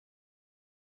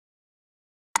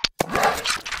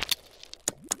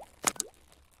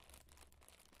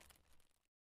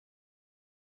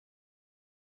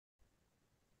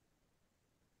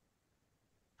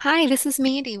Hi, this is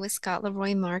Mandy with Scott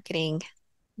Leroy Marketing.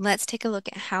 Let's take a look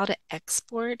at how to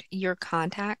export your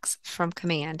contacts from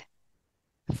Command.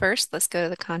 First, let's go to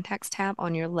the Contacts tab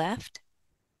on your left.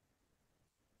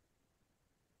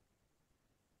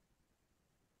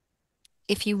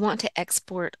 If you want to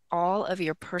export all of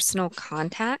your personal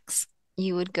contacts,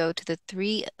 you would go to the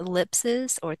three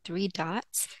ellipses or three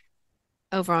dots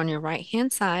over on your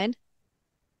right-hand side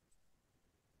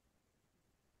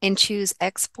and choose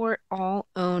Export All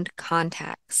Owned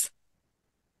Contacts.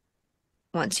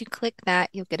 Once you click that,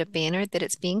 you'll get a banner that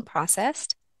it's being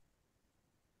processed.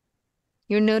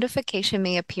 Your notification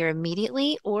may appear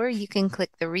immediately, or you can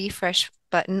click the refresh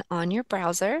button on your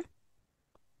browser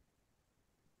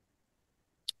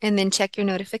and then check your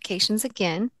notifications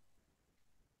again.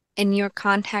 And your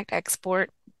contact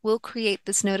export will create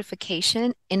this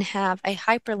notification and have a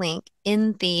hyperlink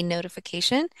in the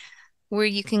notification where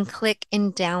you can click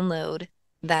and download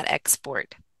that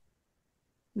export.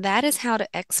 That is how to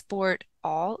export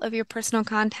all of your personal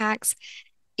contacts.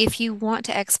 If you want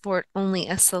to export only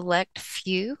a select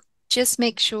few, just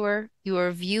make sure you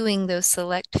are viewing those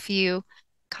select few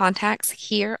contacts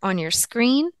here on your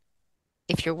screen.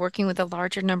 If you're working with a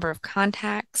larger number of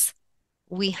contacts,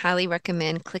 we highly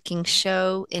recommend clicking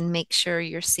Show and make sure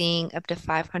you're seeing up to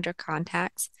 500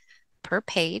 contacts per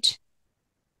page.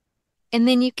 And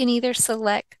then you can either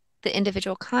select the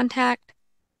individual contact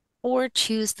or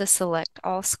choose the Select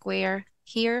All square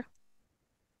here,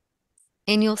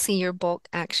 and you'll see your bulk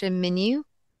action menu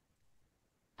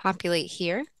populate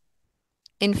here.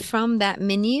 And from that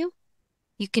menu,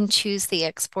 you can choose the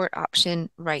export option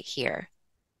right here.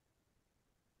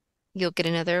 You'll get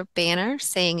another banner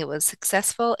saying it was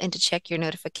successful and to check your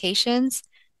notifications.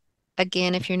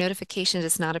 Again, if your notification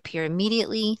does not appear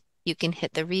immediately, you can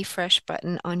hit the refresh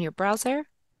button on your browser.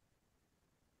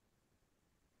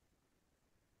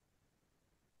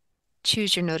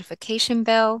 Choose your notification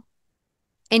bell,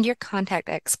 and your contact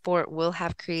export will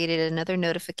have created another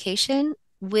notification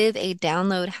with a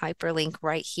download hyperlink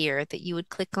right here that you would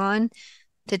click on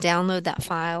to download that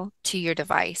file to your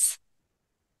device.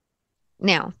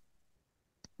 Now,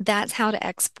 that's how to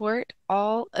export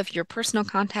all of your personal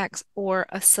contacts or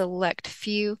a select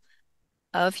few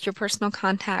of your personal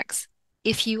contacts.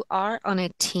 If you are on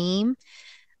a team,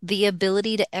 the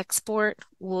ability to export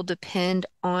will depend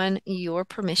on your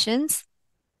permissions.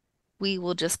 We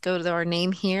will just go to our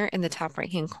name here in the top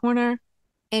right-hand corner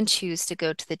and choose to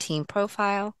go to the team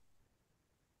profile.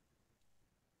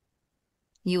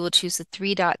 You will choose the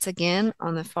three dots again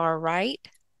on the far right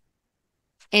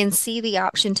and see the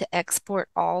option to export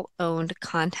all owned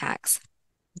contacts.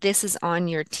 This is on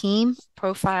your team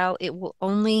profile. It will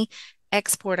only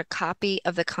export a copy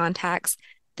of the contacts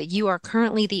that you are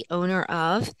currently the owner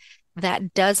of.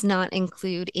 That does not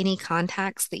include any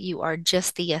contacts that you are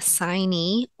just the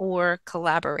assignee or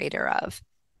collaborator of.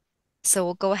 So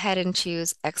we'll go ahead and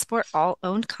choose Export All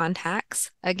Owned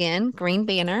Contacts. Again, green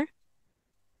banner.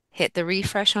 Hit the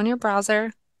refresh on your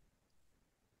browser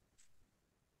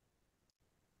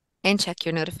and check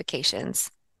your notifications.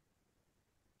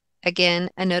 Again,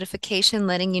 a notification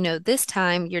letting you know this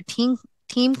time your team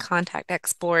contact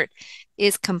export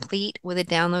is complete with a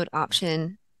download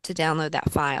option to download that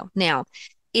file. Now,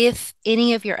 if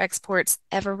any of your exports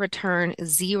ever return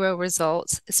 0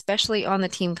 results, especially on the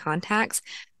team contacts,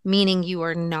 meaning you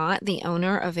are not the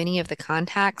owner of any of the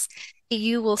contacts,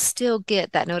 you will still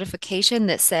get that notification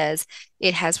that says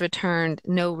it has returned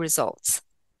no results.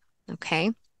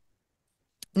 Okay.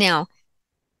 Now,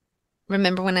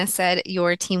 remember when I said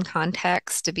your team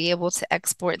contacts, to be able to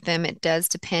export them, it does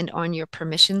depend on your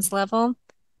permissions level.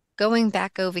 Going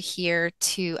back over here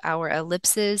to our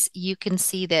ellipses, you can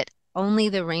see that only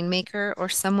the Rainmaker or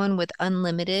someone with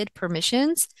unlimited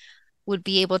permissions would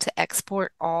be able to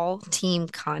export all team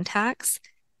contacts.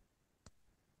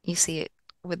 You see it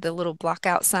with the little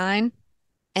blockout sign.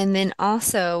 And then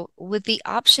also with the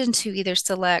option to either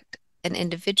select an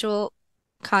individual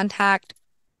contact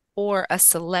or a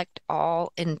select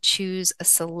all and choose a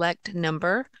select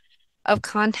number of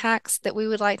contacts that we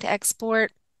would like to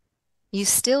export, you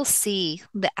still see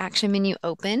the action menu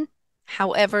open.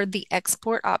 However, the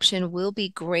export option will be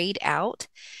grayed out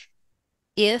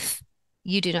if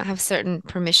you do not have certain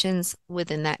permissions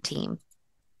within that team.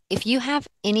 If you have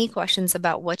any questions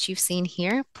about what you've seen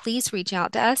here, please reach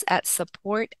out to us at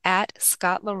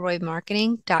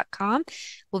support@scottleroymarketing.com.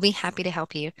 We'll be happy to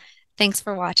help you. Thanks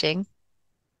for watching.